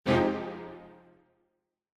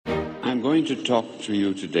I'm going to talk to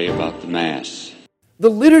you today about the Mass. The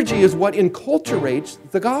liturgy is what enculturates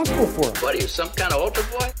the gospel for us. What are you, some kind of altar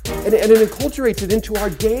boy? And it enculturates it into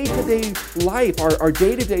our day-to-day life, our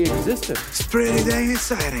day-to-day existence. It's pretty dang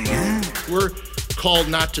exciting, huh? We're called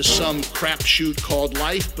not to some crapshoot called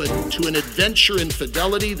life, but to an adventure in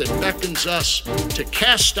fidelity that beckons us to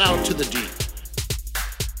cast out to the deep.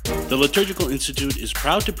 The Liturgical Institute is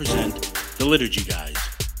proud to present the Liturgy Guys.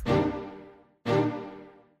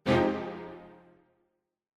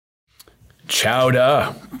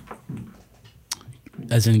 Chowda.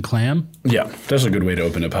 As in clam? Yeah, that's a good way to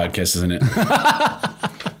open a podcast, isn't it?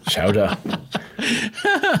 Chowda.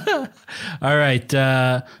 All right.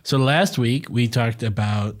 So last week we talked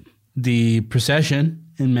about the procession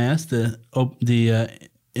in Mass, what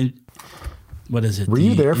is it? Were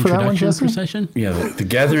you there for that one, Jesse? Procession? Yeah, the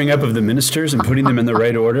gathering up of the ministers and putting them in the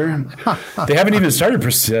right order. They haven't even started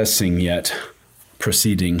processing yet.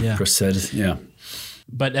 Yeah.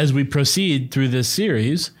 But as we proceed through this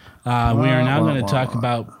series, we are now going to talk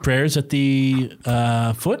about prayers at the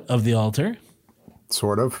foot of the altar.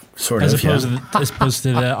 Sort of. As opposed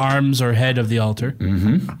to the arms or head of the altar.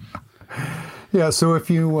 Mm-hmm. Yeah, so if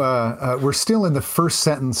you, we're still in the first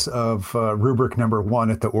sentence of rubric number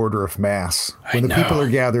 1 at the order of Mass. When the people are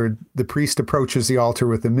gathered, the priest approaches the altar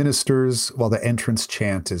with the ministers while the entrance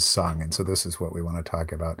chant is sung. And so this is what we want to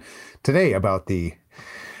talk about today, about the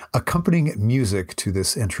accompanying music to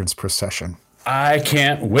this entrance procession. I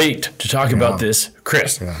can't wait to talk about this,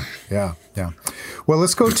 Chris. Yeah. Well,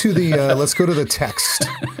 let's go to the text.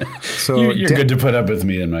 So you're good to put up with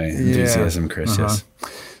me and my enthusiasm, Chris. Yes.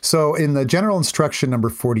 So in the general instruction number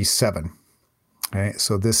 47, okay,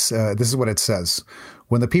 so this is what it says.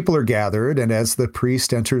 When the people are gathered and as the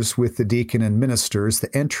priest enters with the deacon and ministers,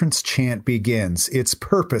 the entrance chant begins. Its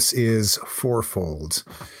purpose is fourfold.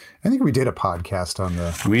 I think we did a podcast on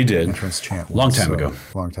the entrance chant. Long time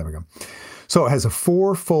ago. So it has a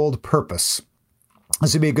fourfold purpose.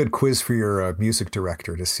 This would be a good quiz for your music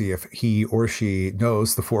director to see if he or she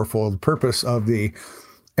knows the fourfold purpose of the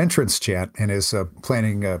entrance chant and is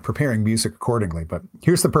preparing music accordingly. But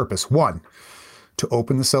here's the purpose. 1, to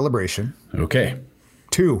open the celebration. Okay.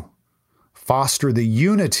 2, foster the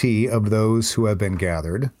unity of those who have been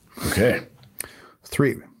gathered. Okay.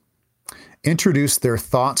 3, introduce their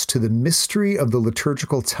thoughts to the mystery of the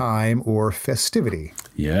liturgical time or festivity.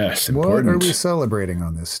 Yes, important. What are we celebrating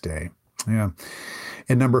on this day? Yeah.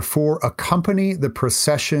 And number 4, accompany the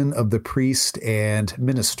procession of the priest and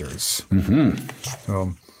ministers. Mm-hmm.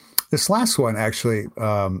 So this last one, actually,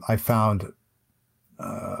 I found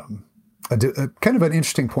a kind of an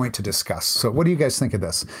interesting point to discuss. So what do you guys think of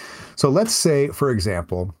this? So let's say, for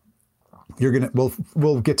example,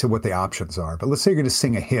 we'll get to what the options are, but let's say you're going to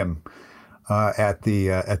sing a hymn at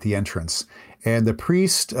the entrance, and the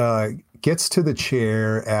priest gets to the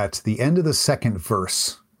chair at the end of the second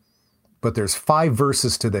verse, but there's 5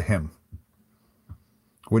 verses to the hymn.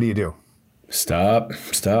 What do you do? Stop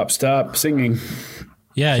singing.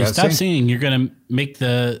 Yeah, you stop singing. You're going to make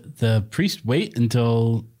the priest wait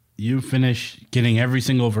until you finish getting every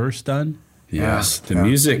single verse done. Yes, the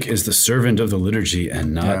music is the servant of the liturgy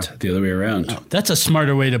and not the other way around. Oh, that's a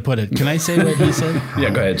smarter way to put it. Can I say what he said? Yeah,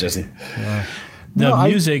 go ahead, Jesse.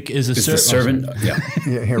 Music is the servant. Yeah.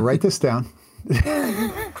 Here, write this down.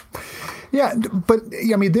 Yeah, but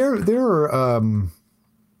I mean, there are.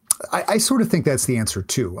 I sort of think that's the answer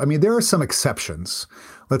too. I mean, there are some exceptions.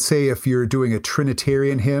 Let's say if you're doing a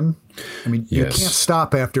Trinitarian hymn, I mean, you can't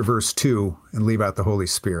stop after verse 2 and leave out the Holy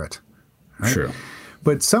Spirit. Right? True.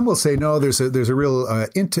 But some will say, no, there's a real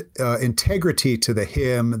integrity to the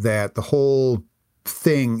hymn, that the whole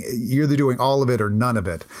thing, you're either doing all of it or none of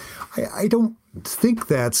it. I don't think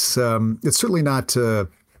that's, it's certainly not,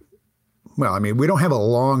 well, I mean, we don't have a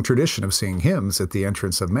long tradition of singing hymns at the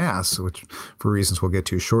entrance of Mass, which for reasons we'll get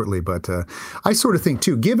to shortly. But I sort of think,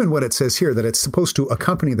 too, given what it says here, that it's supposed to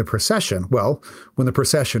accompany the procession. Well, when the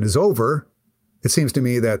procession is over, it seems to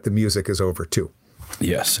me that the music is over, too.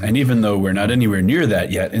 Yes, and even though we're not anywhere near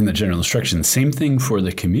that yet in the general instructions, same thing for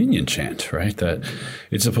the communion chant, right? That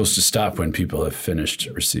it's supposed to stop when people have finished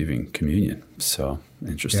receiving communion. So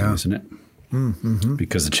interesting, isn't it? Mm-hmm.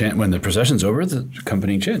 Because the chant, when the procession's over, the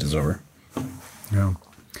accompanying chant is over. Yeah.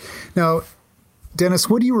 Now, Dennis,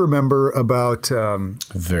 what do you remember about?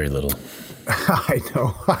 Very little. I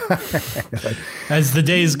know. As the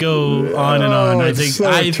days go on and on, I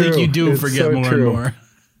think you do forget more and more.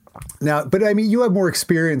 Now, but I mean, you have more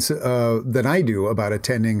experience than I do about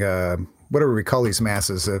attending whatever we call these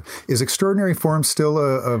masses. Is extraordinary form still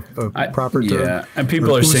a proper term? Yeah, and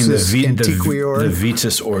people are saying the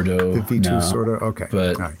Vitus Ordo. The Vitus Ordo, okay.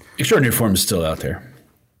 But extraordinary form is still out there.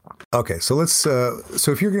 Okay, so let's. So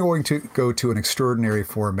if you're going to go to an extraordinary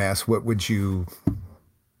form Mass, what would you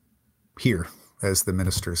hear as the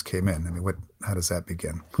ministers came in? I mean, how does that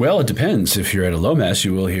begin? Well, it depends. If you're at a low Mass,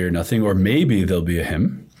 you will hear nothing, or maybe there'll be a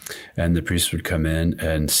hymn, and the priest would come in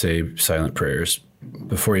and say silent prayers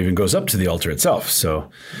before he even goes up to the altar itself. So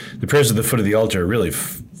the prayers at the foot of the altar are really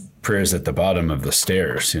prayers at the bottom of the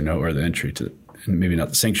stairs, or the entry to, maybe not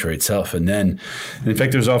the sanctuary itself. And then, in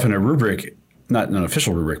fact, there's often a rubric, not an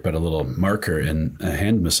official rubric, but a little marker in a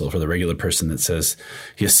hand missal for the regular person that says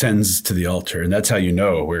he ascends to the altar. And that's how you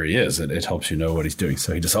know where he is. It helps you know what he's doing.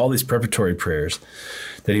 So he does all these preparatory prayers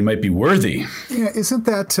that he might be worthy. Yeah, isn't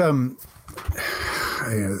that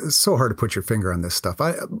it's so hard to put your finger on this stuff.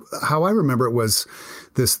 How I remember it was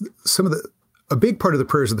this, a big part of the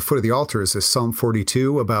prayers at the foot of the altar is this Psalm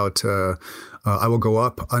 42 about I will go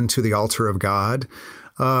up unto the altar of God.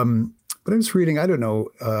 But I was reading, I don't know,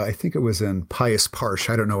 I think it was in Pius Parsh.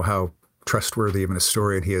 I don't know how trustworthy of an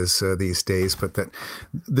historian he is these days, but that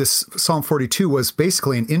this Psalm 42 was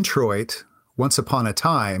basically an introit, once upon a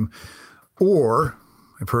time, or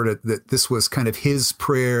I've heard it that this was kind of his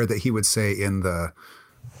prayer that he would say in the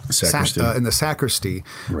sacristy.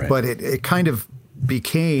 Right. But it kind of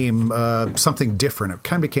became something different. It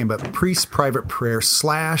kind of became a priest's private prayer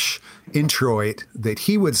 / introit that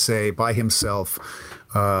he would say by himself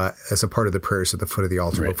as a part of the prayers at the foot of the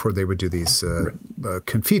altar before they would do these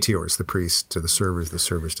confiteors, the priest to the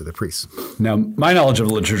servers to the priests. Now, my knowledge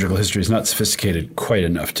of liturgical history is not sophisticated quite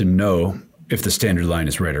enough to know if the standard line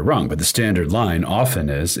is right or wrong. But the standard line often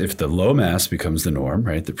is, if the low Mass becomes the norm,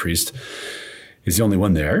 right, the priest is the only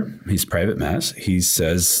one there, he's private Mass, he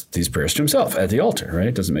says these prayers to himself at the altar, right?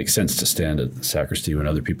 It doesn't make sense to stand at the sacristy when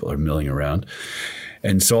other people are milling around.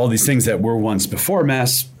 And so all these things that were once before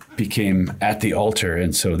Mass became at the altar.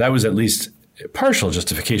 And so that was at least a partial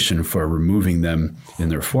justification for removing them in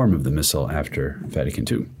the reform of the Missal after Vatican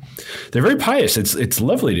II. They're very pious. It's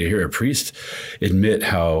lovely to hear a priest admit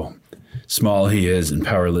how small he is and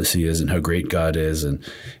powerless he is and how great God is, and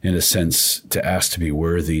in a sense to ask to be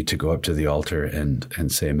worthy to go up to the altar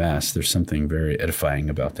and say Mass. There's something very edifying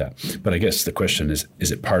about that. But I guess the question is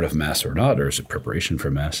it part of Mass or not, or is it preparation for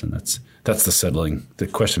Mass? And that's the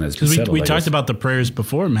question has been settled. We talked about the prayers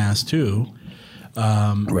before Mass too.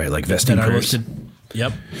 Right, like vesting prayers.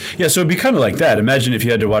 Yep. Yeah, so it'd be kind of like that. Imagine if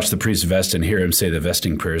you had to watch the priest vest and hear him say the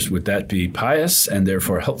vesting prayers. Would that be pious and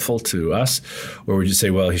therefore helpful to us? Or would you say,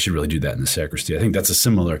 well, he should really do that in the sacristy? I think that's a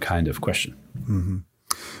similar kind of question. Mm-hmm.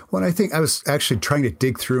 Well, I think I was actually trying to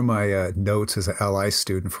dig through my notes as an LI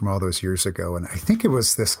student from all those years ago, and I think it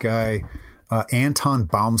was this guy, Anton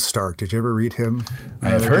Baumstark. Did you ever read him?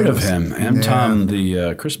 I have heard of him. Anton,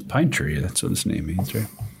 the crisp pine tree. That's what his name means, right?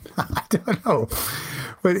 I don't know.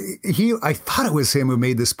 But I thought it was him who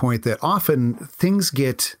made this point that often things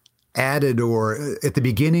get added or at the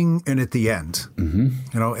beginning and at the end,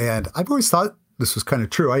 and I've always thought this was kind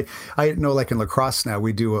of true. I know, like in lacrosse now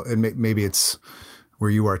we do, and maybe it's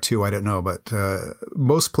where you are too, I don't know, but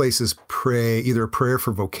most places pray either a prayer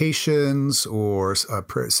for vocations or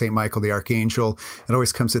St. Michael the Archangel. It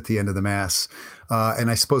always comes at the end of the Mass.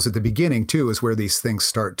 And I suppose at the beginning too is where these things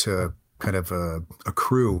start to kind of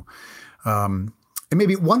accrue. And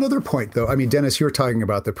maybe one other point, though. I mean, Dennis, you were talking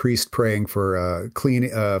about the priest praying for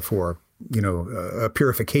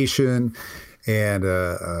purification and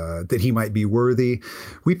that he might be worthy.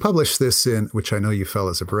 We published this in, which I know you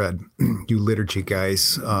fellas have read, you liturgy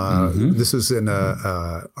guys. This is in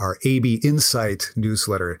our AB Insight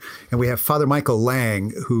newsletter. And we have Father Michael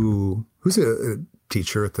Lang, who's a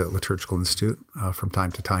teacher at the Liturgical Institute from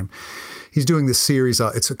time to time. He's doing this series.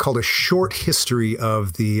 It's called A Short History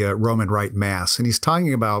of the Roman Rite Mass. And he's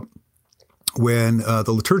talking about when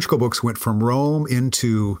the liturgical books went from Rome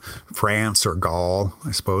into France or Gaul,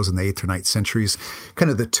 I suppose, in the 8th or 9th centuries, kind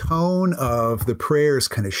of the tone of the prayers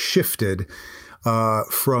kind of shifted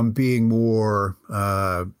from being more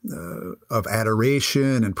of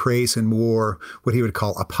adoration and praise and more what he would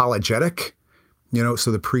call apologetic.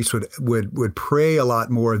 So the priest would pray a lot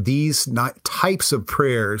more of these types of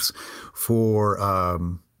prayers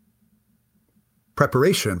for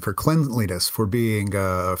preparation, for cleanliness, for being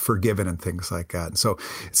forgiven and things like that. And so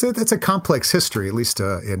that's a complex history, at least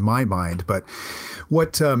in my mind. But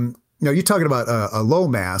what you're talking about a low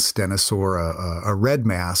Mass, Dennis, or a red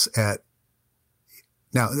Mass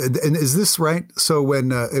Now, and is this right? So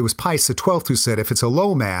when it was Pius XII who said, if it's a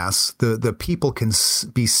low mass, the people can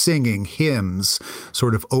be singing hymns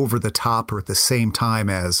sort of over the top or at the same time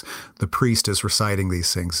as the priest is reciting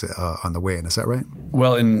these things on the way in. Is that right?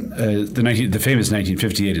 Well, in the famous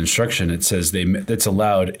 1958 instruction, it says that's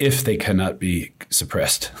allowed if they cannot be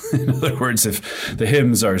suppressed. In other words, if the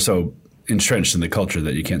hymns are so entrenched in the culture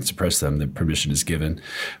that you can't suppress them, the permission is given,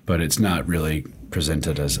 but it's not really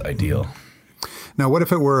presented as ideal. Now, what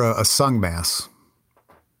if it were a sung mass?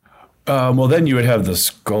 Well, then you would have the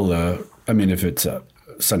schola. I mean, if it's a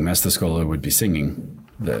sung mass, the schola would be singing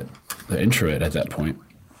the introit at that point.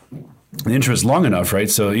 The intro is long enough, right?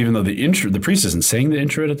 So even though the priest isn't saying the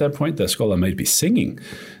introit at that point, the schola might be singing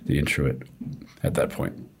the introit at that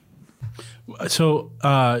point. So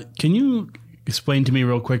can you explain to me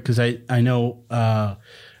real quick, because I know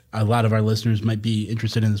a lot of our listeners might be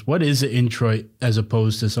interested in this. What is the introit as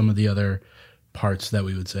opposed to some of the other parts that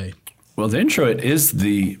we would say? Well, the introit is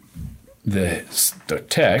the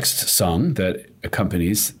text sung that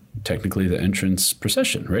accompanies technically the entrance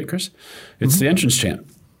procession, right, Chris? It's the entrance chant.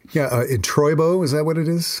 Yeah, introibo, is that what it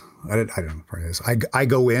is? I don't know what it is. I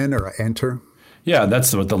go in or I enter. Yeah,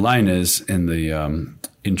 that's what the line is in the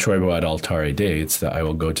introibo ad altare Dei. It's that I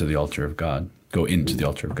will go to the altar of God, go into the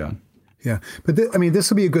altar of God. Yeah, but this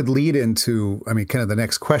will be a good lead into, kind of the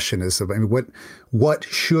next question is, what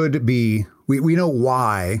should be, we know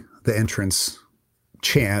why the entrance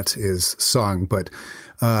chant is sung, but,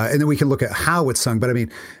 and then we can look at how it's sung. But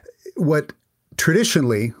what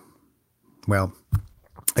traditionally, well,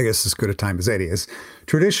 I guess as good a time as any is,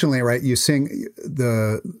 traditionally, right, you sing,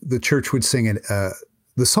 the church would sing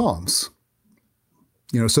the Psalms.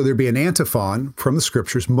 So there'd be an antiphon from the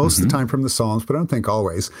scriptures, most of the time from the Psalms, but I don't think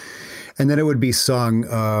always. And then it would be sung,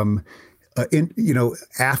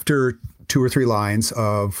 after 2 or 3 lines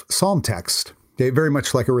of psalm text. Okay, very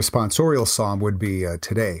much like a responsorial psalm would be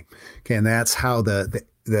today. Okay, and that's how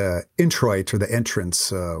the introit or the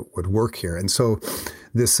entrance would work here. And so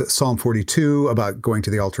this Psalm 42 about going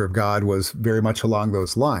to the altar of God was very much along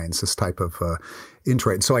those lines, this type of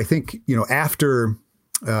introit. And so I think, after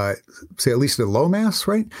say at least a low mass,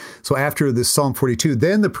 right? So after this Psalm 42,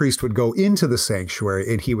 then the priest would go into the sanctuary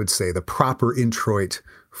and he would say the proper introit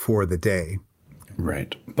for the day.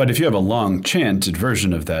 Right. But if you have a long chanted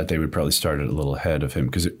version of that, they would probably start it a little ahead of him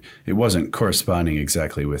because it wasn't corresponding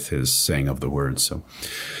exactly with his saying of the words. So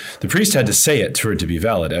the priest had to say it for it to be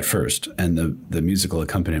valid at first. And the musical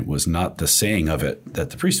accompaniment was not the saying of it that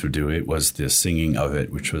the priest would do. It was the singing of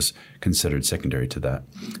it, which was considered secondary to that.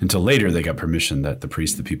 Until later, they got permission that the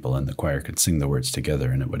priest, the people, and the choir could sing the words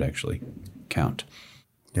together and it would actually count.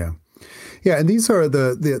 Yeah. Yeah, and these are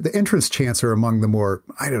the entrance chants are among the more,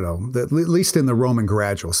 at least in the Roman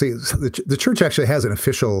gradual. See, the church actually has an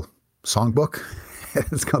official songbook.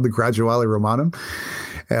 It's called the Graduale Romanum,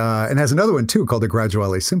 and has another one too called the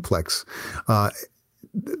Graduale Simplex. The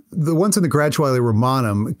ones in the Graduale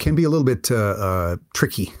Romanum can be a little bit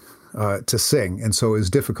tricky to sing, and so it was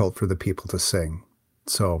difficult for the people to sing.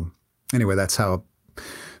 So anyway, that's how,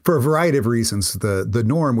 for a variety of reasons, the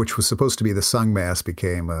norm, which was supposed to be the sung mass,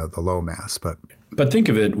 became the low mass. But think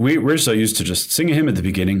of it, we're so used to just sing a hymn at the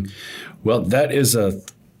beginning. Well, that is a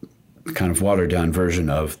kind of watered down version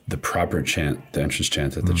of the proper chant, the entrance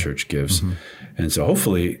chant that the church gives. Mm-hmm. And so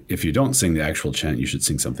hopefully, if you don't sing the actual chant, you should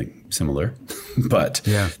sing something similar. But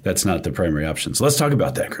that's not the primary option. So let's talk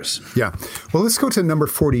about that, Chris. Yeah. Well, let's go to number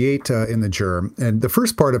 48 in the germ. And the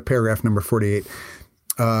first part of paragraph number 48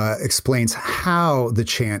 explains how the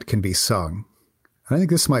chant can be sung. And I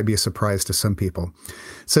think this might be a surprise to some people.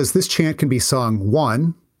 It says this chant can be sung,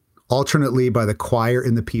 1, alternately by the choir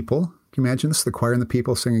and the people. Can you imagine this? The choir and the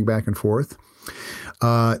people singing back and forth.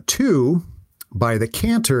 2, by the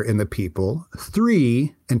cantor and the people.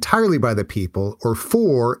 3, entirely by the people. Or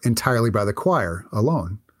 4, entirely by the choir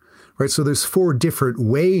alone. Right, so there's 4 different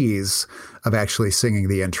ways of actually singing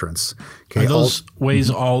the entrance. Okay, are those ways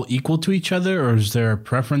all equal to each other, or is there a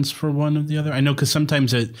preference for one or the other? I know because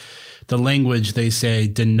sometimes the language they say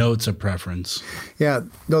denotes a preference. Yeah,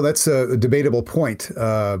 no, that's a debatable point.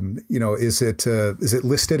 Is it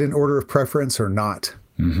listed in order of preference or not?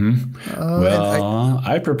 Mm-hmm.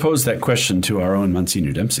 I proposed that question to our own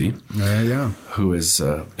Monsignor Dempsey, who is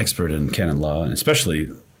expert in canon law and especially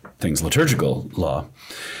things liturgical law.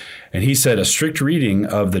 And he said a strict reading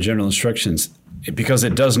of the general instructions, because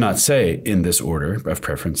it does not say in this order of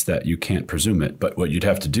preference that you can't presume it, but what you'd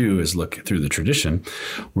have to do is look through the tradition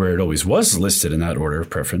where it always was listed in that order of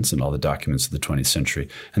preference in all the documents of the 20th century,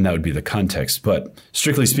 and that would be the context. But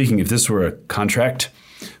strictly speaking, if this were a contract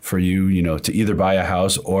for you, to either buy a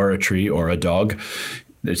house or a tree or a dog,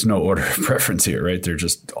 there's no order of preference here, right? They're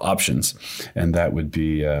just options. And that would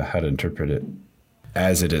be how to interpret it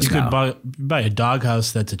as it is now. You could buy a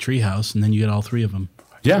doghouse that's a tree house, and then you get all three of them.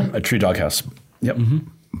 Yeah, a tree doghouse. Yep. Mm-hmm.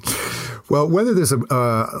 Well, whether there's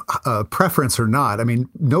a preference or not, I mean,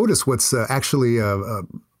 notice what's actually the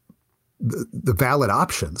valid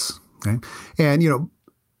options. Okay? And,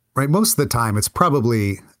 right, most of the time it's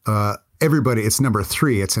probably everybody, it's number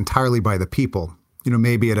 3. It's entirely by the people.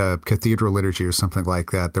 Maybe at a cathedral liturgy or something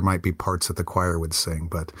like that, there might be parts that the choir would sing.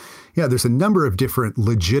 But yeah, there's a number of different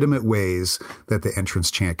legitimate ways that the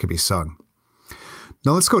entrance chant could be sung.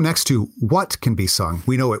 Now let's go next to what can be sung.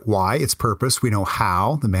 We know why, its purpose. We know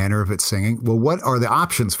how, the manner of its singing. Well, what are the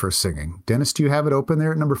options for singing? Dennis, do you have it open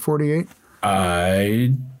there at number 48?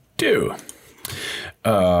 I do.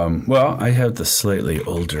 Well, I have the slightly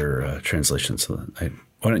older translation, so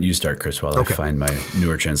why don't you start, Chris, while I find my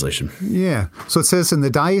newer translation? Yeah. So it says, in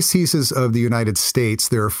the dioceses of the United States,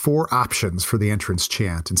 there are 4 options for the entrance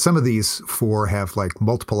chant. And some of these 4 have like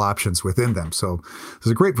multiple options within them. So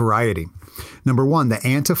there's a great variety. Number 1, the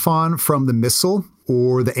antiphon from the Missal,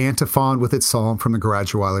 or the antiphon with its psalm from the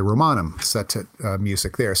Graduale Romanum, set to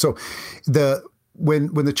music there. So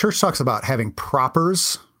when the church talks about having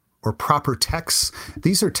propers or proper texts,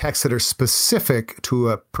 these are texts that are specific to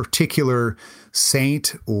a particular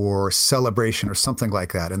saint or celebration or something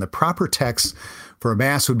like that. And the proper text for a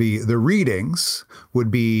Mass would be the readings, would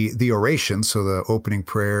be the oration, so the opening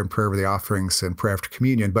prayer and prayer over the offerings and prayer after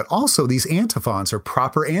communion. But also these antiphons are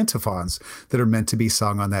proper antiphons that are meant to be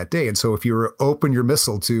sung on that day. And so if you open your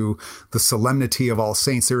missal to the solemnity of all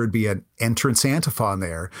saints, there would be an entrance antiphon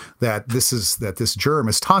there that this germ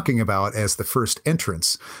is talking about as the first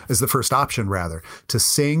entrance, as the first option rather, to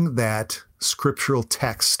sing that scriptural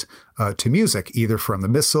text to music, either from the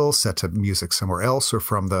Missal set to music somewhere else or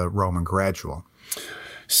from the Roman Gradual.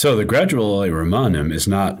 So the Graduale Romanum is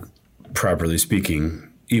not, properly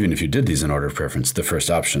speaking, even if you did these in order of preference, the first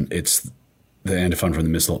option. It's the antiphon from the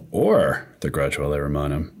Missal or the Graduale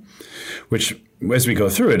Romanum, which, as we go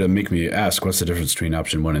through it, it'll make me ask, what's the difference between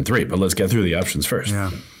option 1 and 3? But let's get through the options first.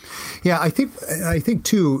 Yeah. I think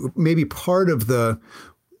too, maybe part of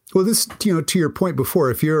this, to your point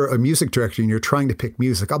before, if you're a music director and you're trying to pick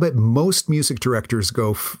music, I'll bet most music directors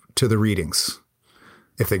go to the readings,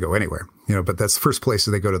 if they go anywhere, but that's the first place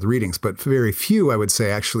that they go to the readings. But very few, I would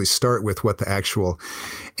say, actually start with what the actual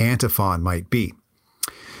antiphon might be.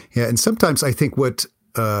 Yeah, and sometimes I think what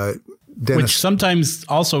Dennis, which sometimes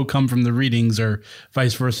also come from the readings or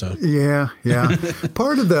vice versa. Yeah.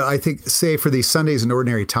 Part of I think, say for these Sundays in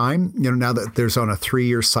Ordinary Time, now that there's on a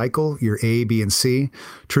 3-year cycle, your A, B, and C,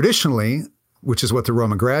 traditionally, which is what the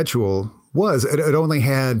Roman Gradual was, it only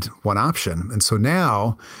had one option. And so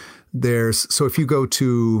now so if you go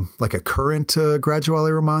to like a current Graduale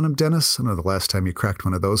Romanum, Dennis, I don't know the last time you cracked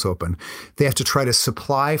one of those open, they have to try to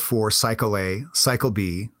supply for cycle A, cycle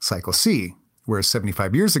B, cycle C. Whereas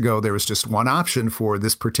 75 years ago, there was just one option for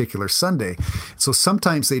this particular Sunday. So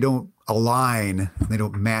sometimes they don't align, they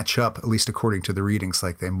don't match up, at least according to the readings,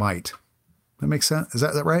 like they might. That makes sense? Is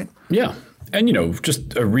that right? Yeah. And,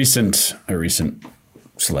 just a recent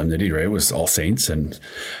solemnity, right, was All Saints. And,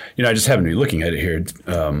 I just happened to be looking at it here.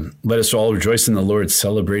 Let us all rejoice in the Lord,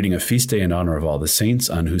 celebrating a feast day in honor of all the saints,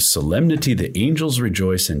 on whose solemnity the angels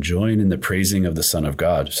rejoice and join in the praising of the Son of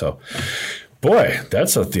God. So, boy,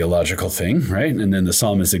 that's a theological thing, right? And then the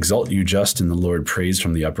psalm is, exalt you just in the Lord, praise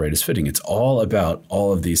from the upright is fitting. It's all about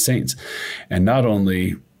all of these saints. And not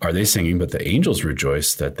only are they singing, but the angels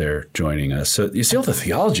rejoice that they're joining us. So you see all the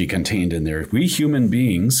theology contained in there. We human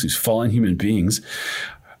beings, who's fallen human beings,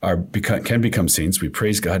 can become saints. We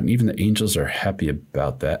praise God, and even the angels are happy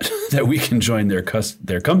about that, that we can join their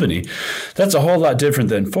company. That's a whole lot different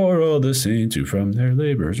than for all the saints who from their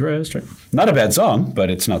labors rest. Right? Not a bad song, but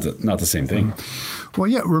it's not the same thing. Well,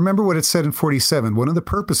 yeah, remember what it said in 47. One of the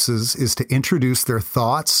purposes is to introduce their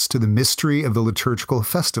thoughts to the mystery of the liturgical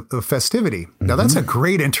festivity. Now, that's a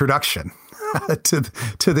great introduction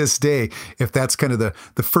to this day, if that's kind of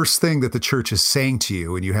the first thing that the church is saying to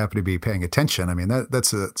you and you happen to be paying attention. I mean,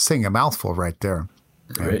 that's saying a mouthful right there.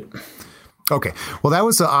 Right. Okay. Well, that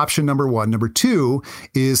was option number 1. Number 2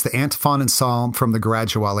 is the antiphon and psalm from the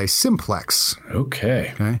Graduale Simplex.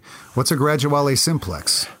 Okay. What's a Graduale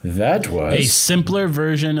Simplex? That was a simpler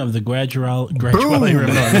version of the Graduale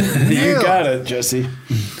Romanum. You got it, Jesse.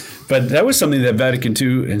 But that was something that Vatican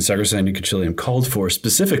II and Sacrosanctum Concilium called for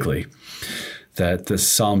specifically, that the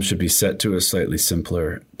psalm should be set to a slightly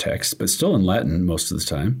simpler text, but still in Latin most of the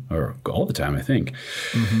time, or all the time, I think.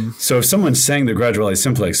 So if someone sang the Graduale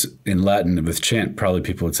Simplex in Latin with chant, probably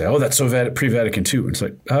people would say, oh, that's so pre-Vatican II. And it's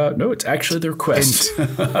like, no, it's actually the request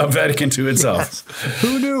of Vatican II itself. Yes.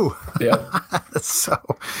 Who knew? Yeah. So,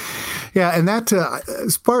 yeah, and that,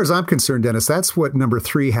 as far as I'm concerned, Dennis, that's what number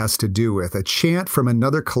 3 has to do with. A chant from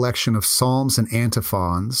another collection of psalms and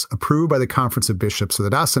antiphons approved by the Conference of Bishops or the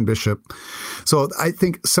Diocesan Bishop. So I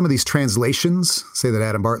think some of these translations, say that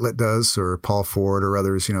Adam Bartlett does or Paul Ford or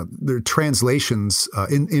others, they're translations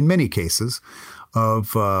in many cases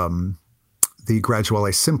of the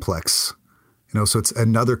Graduale Simplex. So it's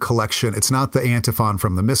another collection. It's not the antiphon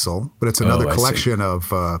from the Missal, but it's another collection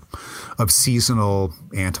of seasonal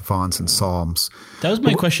antiphons and psalms. That was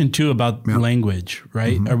my question too about language,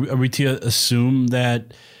 right? Are we to assume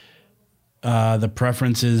that the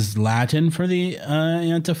preference is Latin for the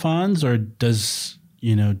antiphons, or does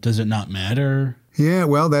it not matter? Yeah,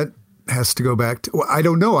 well, that has to go back to, I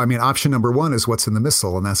don't know. I mean, option number 1 is what's in the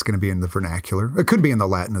Missal, and that's going to be in the vernacular. It could be in the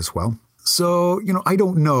Latin as well. So, I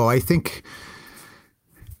don't know. I think...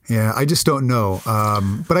 Yeah, I just don't know.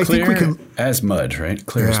 But I think we can, as mud, right?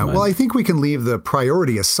 Clear as mud. Well, I think we can leave the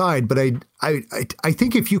priority aside. But I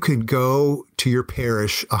think if you could go to your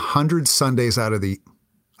parish 100 Sundays out of the,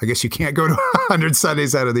 I guess you can't go to 100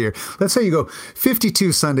 Sundays out of the year. Let's say you go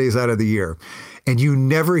 52 Sundays out of the year, and you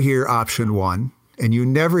never hear option 1, and you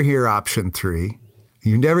never hear option 3,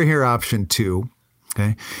 you never hear option 2.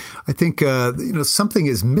 Okay, I think something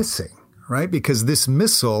is missing. Right? Because this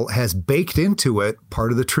missal has baked into it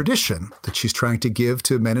part of the tradition that she's trying to give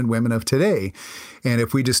to men and women of today. And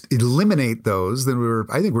if we just eliminate those, then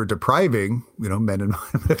I think we're depriving, men and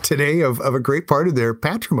women of today of a great part of their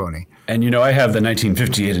patrimony. And, I have the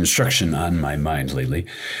 1958 instruction on my mind lately.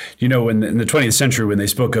 In the 20th century, when they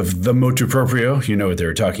spoke of the motu proprio, you know what they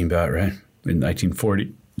were talking about, right? In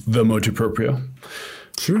 1940, the motu proprio.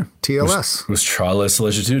 Sure. TLS. Was Tralis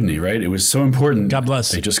Legitudini, right? It was so important. God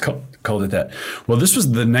bless. They just called it that. Well, this was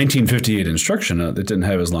the 1958 instruction that didn't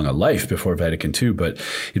have as long a life before Vatican II, but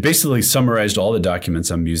it basically summarized all the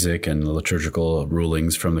documents on music and the liturgical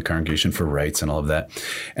rulings from the Congregation for Rites and all of that.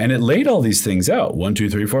 And it laid all these things out, 1, 2,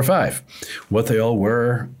 3, 4, 5, what they all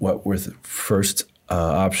were, what were the first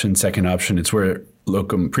option, second option. It's where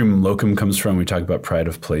primum locum comes from. We talk about pride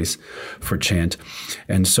of place for chant.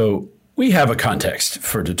 And so we have a context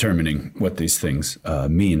for determining what these things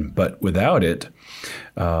mean, but without it,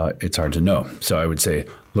 it's hard to know. So I would say,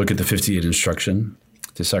 look at the 58 instruction,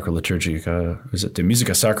 De Sacra Liturgica, is it De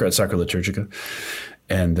Musica Sacra et Sacra Liturgica?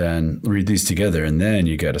 And then read these together, and then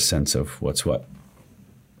you get a sense of what's what.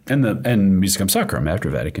 And Musicam Sacram after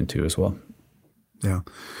Vatican II as well. Yeah.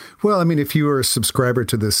 Well, I mean, if you were a subscriber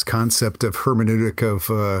to this concept of hermeneutic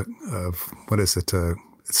of what is it?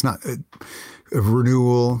 It's not... of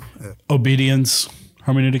renewal. Obedience.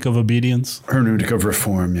 Hermeneutic of obedience. Hermeneutic of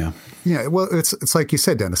reform, yeah. Yeah, well, it's like you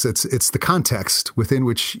said, Dennis. It's the context within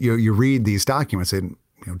which you read these documents. They didn't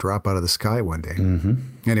drop out of the sky one day.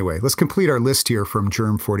 Anyway, let's complete our list here from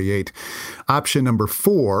Germ 48. Option number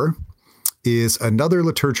 4 is another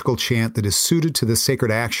liturgical chant that is suited to the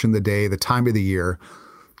sacred action, the day, the time of the year,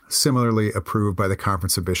 similarly approved by the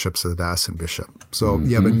Conference of Bishops of the Diocesan Bishop. So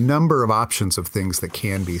you have a number of options of things that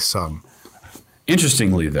can be sung.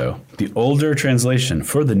 Interestingly, though, the older translation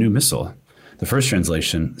for the new Missal, the first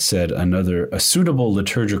translation said a suitable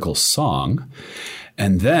liturgical song.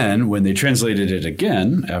 And then when they translated it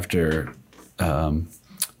again after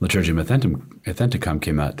Liturgiam Authenticam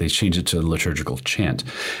came out, they changed it to liturgical chant.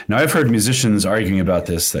 Now, I've heard musicians arguing about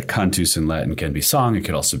this, that cantus in Latin can be song, it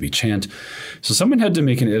could also be chant. So someone had to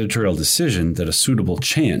make an editorial decision that a suitable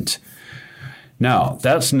chant. Now,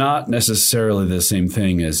 that's not necessarily the same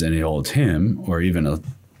thing as any old hymn or even a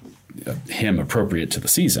hymn appropriate to the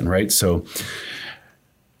season, right? So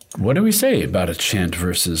what do we say about a chant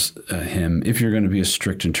versus a hymn if you're going to be a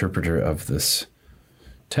strict interpreter of this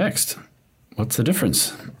text? What's the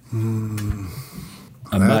difference?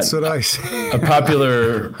 That's what I say. A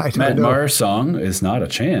popular Matt Maher song is not a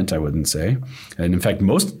chant, I wouldn't say. And in fact,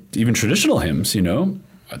 most even traditional hymns,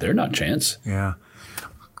 they're not chants. Yeah.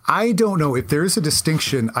 I don't know if there is a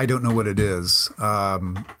distinction. I don't know what it is.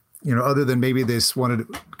 Other than maybe they just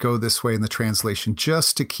wanted to go this way in the translation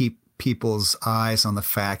just to keep people's eyes on the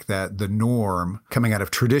fact that the norm coming out of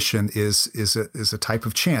tradition is a type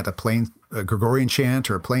of chant, a Gregorian chant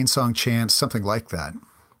or a plain song chant, something like that.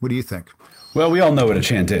 What do you think? Well, we all know what a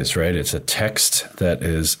chant is, right? It's a text that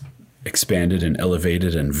is expanded and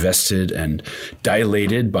elevated and vested and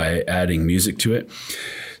dilated by adding music to it.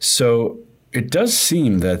 So it does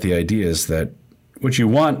seem that the idea is that what you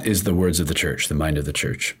want is the words of the church, the mind of the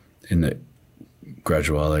church in the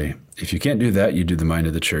graduale. If you can't do that, you do the mind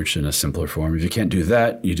of the church in a simpler form. If you can't do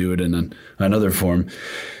that, you do it in another form.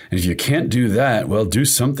 And if you can't do that, well, do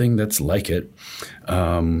something that's like it.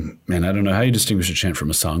 And I don't know how you distinguish a chant from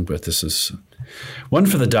a song, but this is one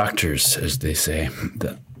for the doctors, as they say,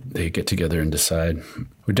 that they get together and decide.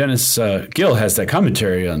 Well, Dennis Gill has that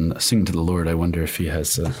commentary on Sing to the Lord. I wonder if he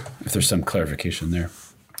has, if there's some clarification there.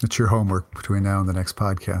 It's your homework between now and the next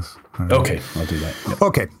podcast. Okay, I'll do that. Yep.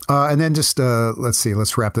 Okay, and then just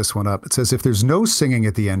let's wrap this one up. It says, if there's no singing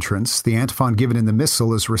at the entrance, the antiphon given in the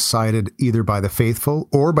Missal is recited either by the faithful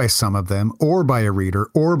or by some of them or by a reader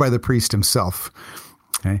or by the priest himself.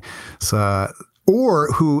 Okay, so,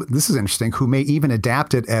 or who, this is interesting, who may even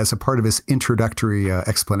adapt it as a part of his introductory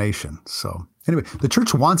explanation. So anyway, the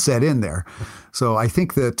church wants that in there. So I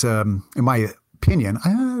think that, in my opinion,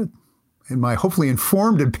 in my hopefully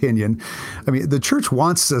informed opinion, I mean, the church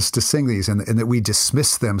wants us to sing these, and that we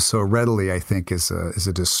dismiss them so readily, I think, is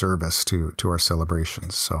a disservice to our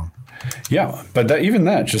celebrations. So, yeah, but even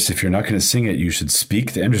that, just if you're not going to sing it, you should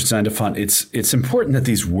speak the entrance antiphon. It's important that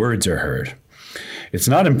these words are heard. It's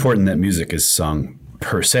not important that music is sung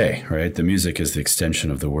per se, right? The music is the extension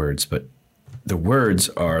of the words, but the words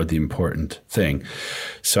are the important thing.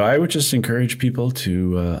 So I would just encourage people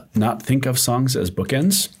to not think of songs as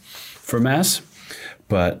bookends for Mass,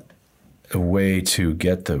 but a way to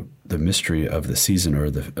get the mystery of the season or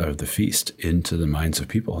the feast into the minds of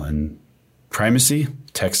people. And primacy,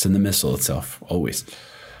 text in the Missal itself, always.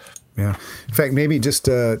 Yeah. In fact, maybe just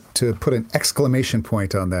to put an exclamation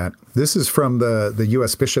point on that, this is from the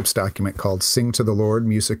U.S. Bishop's document called Sing to the Lord,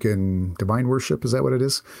 Music in Divine Worship. Is that what it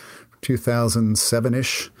is?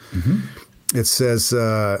 2007-ish. Mm-hmm. It says,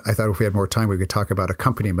 I thought if we had more time, we could talk about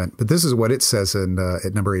accompaniment. But this is what it says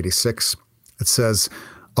at number 86. It says,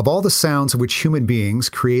 of all the sounds of which human beings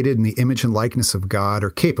created in the image and likeness of God are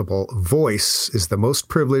capable, voice is the most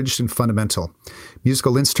privileged and fundamental.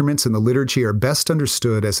 Musical instruments in the liturgy are best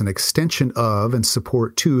understood as an extension of and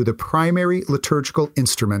support to the primary liturgical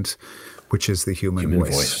instrument, which is the human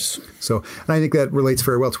voice. So, and I think that relates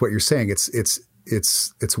very well to what you're saying.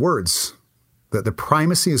 It's words. The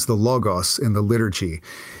primacy is the logos in the liturgy.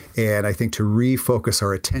 And I think to refocus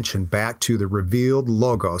our attention back to the revealed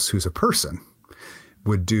logos, who's a person,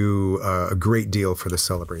 would do a great deal for the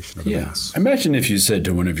celebration of the Mass. Imagine if you said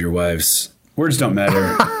to one of your wives, words don't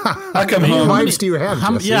matter. I'll come home. How many wives do you have,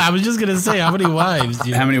 Jesse? Yeah, I was just going to say, how many wives do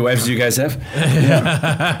you have? How many wives do you guys have?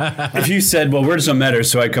 Yeah. If you said, well, words don't matter,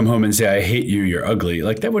 so I come home and say, I hate you, you're ugly,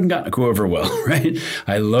 like that wouldn't go over well, right?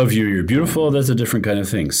 I love you, you're beautiful, that's a different kind of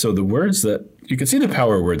thing. So the words that, you can see the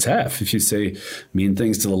power words have. If you say mean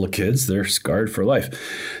things to little kids, they're scarred for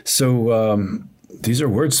life. So these are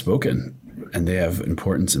words spoken, and they have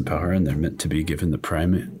importance and power, and they're meant to be given the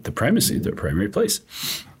primacy, their primary place.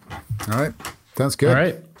 All right. Sounds good. All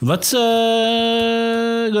right. Let's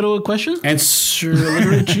go to a question. Answer a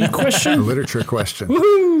liturgy question. A literature question.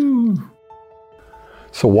 Woohoo!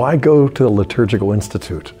 So why go to the Liturgical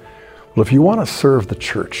Institute? Well, if you want to serve the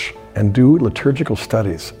church and do liturgical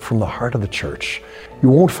studies from the heart of the church, you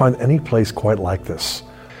won't find any place quite like this.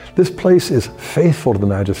 This place is faithful to the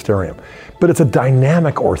magisterium, but it's a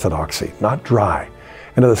dynamic orthodoxy, not dry.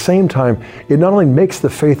 And at the same time, it not only makes the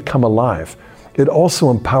faith come alive, it also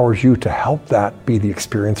empowers you to help that be the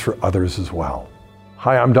experience for others as well.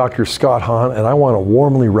 Hi, I'm Dr. Scott Hahn, and I want to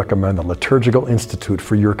warmly recommend the Liturgical Institute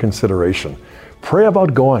for your consideration. Pray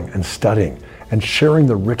about going and studying and sharing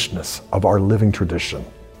the richness of our living tradition.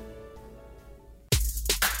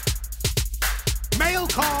 Mail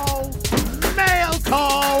call! Mail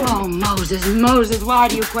call! Oh, Moses, why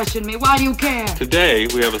do you question me? Why do you care? Today,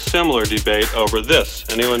 we have a similar debate over this.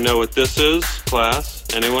 Anyone know what this is, class?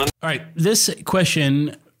 Anyone? All right. This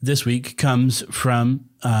question this week comes from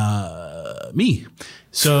me.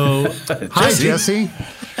 So, hi, Jesse.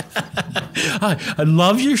 Hi, I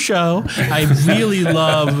love your show. I really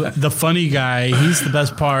love the funny guy. He's the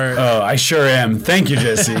best part. Oh, I sure am. Thank you,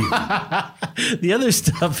 Jesse. The other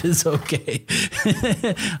stuff is okay.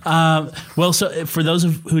 Well, so for those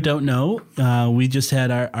who don't know, we just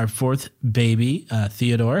had our fourth baby,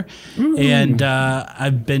 Theodore. Ooh. And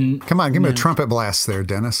I've been... Come on, give me a trumpet blast there,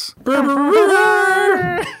 Dennis.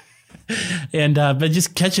 And been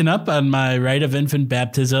just catching up on my rite of infant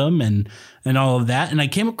baptism and all of that. And I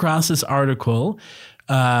came across this article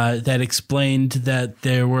that explained that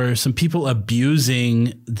there were some people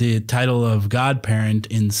abusing the title of godparent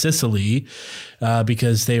in Sicily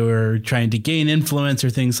because they were trying to gain influence or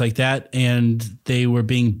things like that. And they were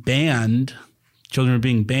being banned. Children were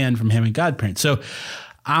being banned from having godparents. So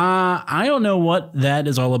I don't know what that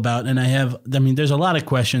is all about. And there's a lot of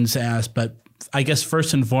questions to ask, but I guess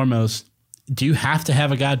first and foremost, do you have to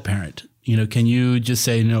have a godparent? Can you just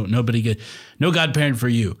say, no godparent for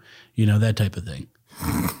you, that type of thing?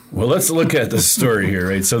 Well, let's look at the story here,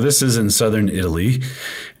 right? So this is in southern Italy,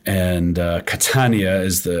 and Catania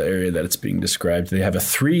is the area that it's being described. They have a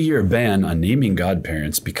 3-year ban on naming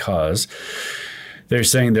godparents because they're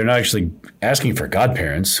saying they're not actually asking for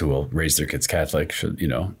godparents who will raise their kids Catholic, should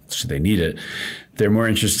they need it. They're more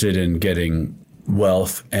interested in getting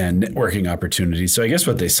wealth and networking opportunities. So I guess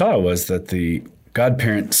what they saw was that the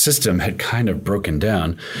godparent system had kind of broken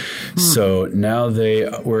down. So now they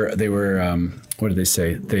were what did they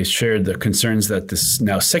say? They shared the concerns that this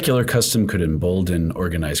now secular custom could embolden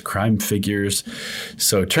organized crime figures.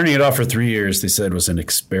 So turning it off for 3 years, they said, was an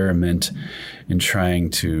experiment in trying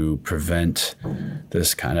to prevent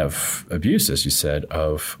this kind of abuse, as you said,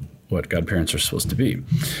 of what godparents are supposed to be.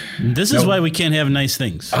 This is why we can't have nice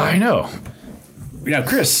things. I know. Now,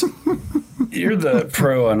 Chris, you're the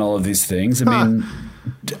pro on all of these things. I mean,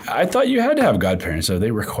 I thought you had to have godparents. Are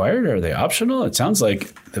they required or are they optional? It sounds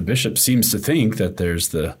like the bishop seems to think that there's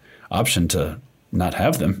the option to not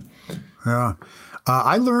have them. Yeah.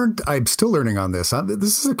 I'm still learning on this.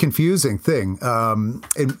 This is a confusing thing.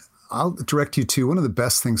 And I'll direct you to one of the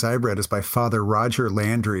best things I've read is by Father Roger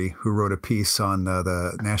Landry, who wrote a piece on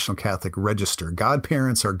the National Catholic Register,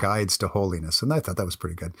 Godparents are Guides to Holiness. And I thought that was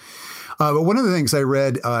pretty good. But one of the things I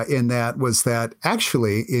read in that was that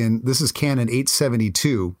actually this is Canon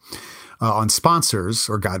 872 on sponsors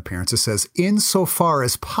or godparents. It says, insofar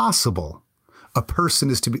as possible, a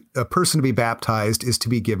person to be baptized is to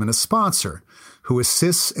be given a sponsor who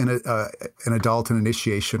assists an adult in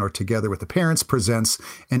initiation or together with the parents presents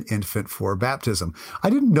an infant for baptism. I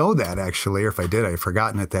didn't know that actually, or if I did, I've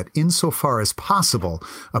forgotten it, that insofar as possible,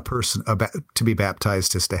 a person to be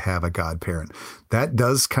baptized is to have a godparent. That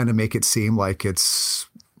does kind of make it seem like it's,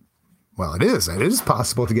 well, it is. It is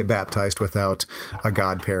possible to get baptized without a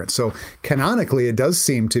godparent. So canonically, it does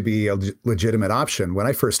seem to be a legitimate option. When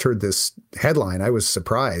I first heard this headline, I was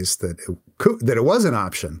surprised that it was an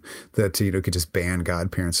option that could just ban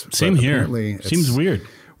godparents. Same here. Seems weird.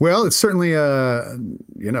 Well, it's certainly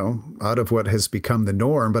out of what has become the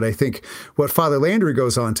norm. But I think what Father Landry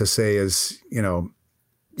goes on to say is, you don't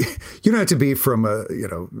have to be from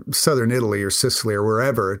southern Italy or Sicily or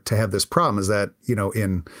wherever to have this problem. Is that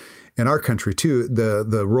in our country, too,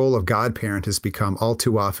 the role of godparent has become all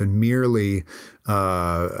too often merely,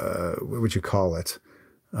 what would you call it?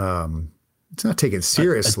 It's not taken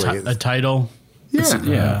seriously. A title?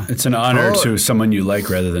 Yeah. It's an honor to someone you like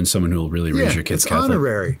rather than someone who will really raise your kids Catholic. It's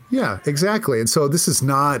honorary. Yeah, exactly. And so this is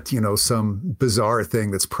not, some bizarre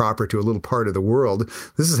thing that's proper to a little part of the world.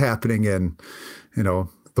 This is happening in,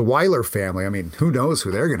 the Weiler family. I mean, who knows who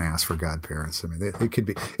they're going to ask for godparents? I mean, they could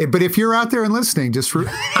be. But if you're out there and listening, just for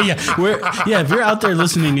if you're out there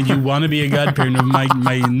listening and you want to be a godparent of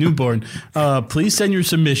my newborn, please send your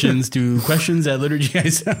submissions to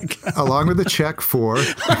questions@liturgyguys.com along with a check for. But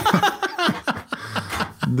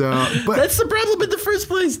that's the problem in the first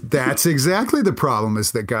place. That's exactly the problem,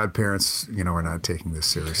 is that godparents, are not taking this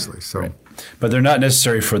seriously. So, right. But they're not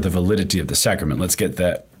necessary for the validity of the sacrament. Let's get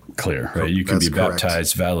that clear, right? You can be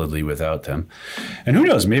baptized validly without them. And who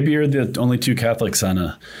knows, maybe you're the only 2 Catholics on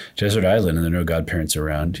a desert island and there are no godparents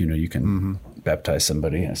around. You can baptize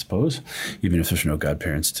somebody, I suppose, even if there's no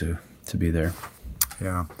godparents to be there.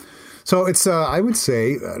 Yeah. So it's, I would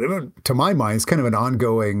say, to my mind, it's kind of an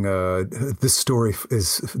ongoing, this story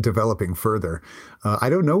is developing further. I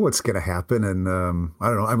don't know what's going to happen. And I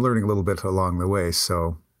don't know, I'm learning a little bit along the way.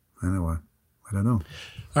 So anyway, I don't know.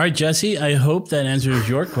 All right, Jesse, I hope that answers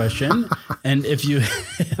your question. And if you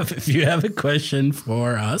have a question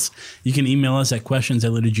for us, you can email us at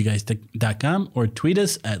questions@liturgyguys.com or tweet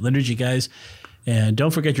us at liturgyguys. And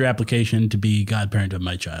don't forget your application to be godparent of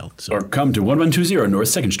my child. So, or come to 1120 North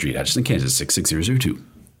 2nd Street, Atchison, Kansas, 66002.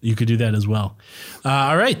 You could do that as well.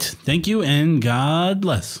 All right. Thank you, and God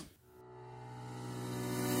bless.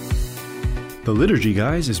 The Liturgy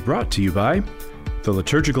Guys is brought to you by the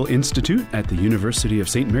Liturgical Institute at the University of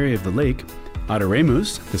St. Mary of the Lake,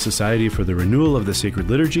 Adoremus, the Society for the Renewal of the Sacred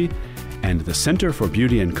Liturgy, and the Center for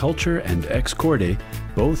Beauty and Culture and Ex Corde,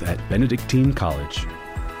 both at Benedictine College.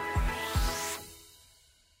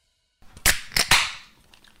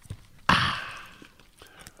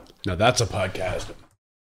 Now that's a podcast.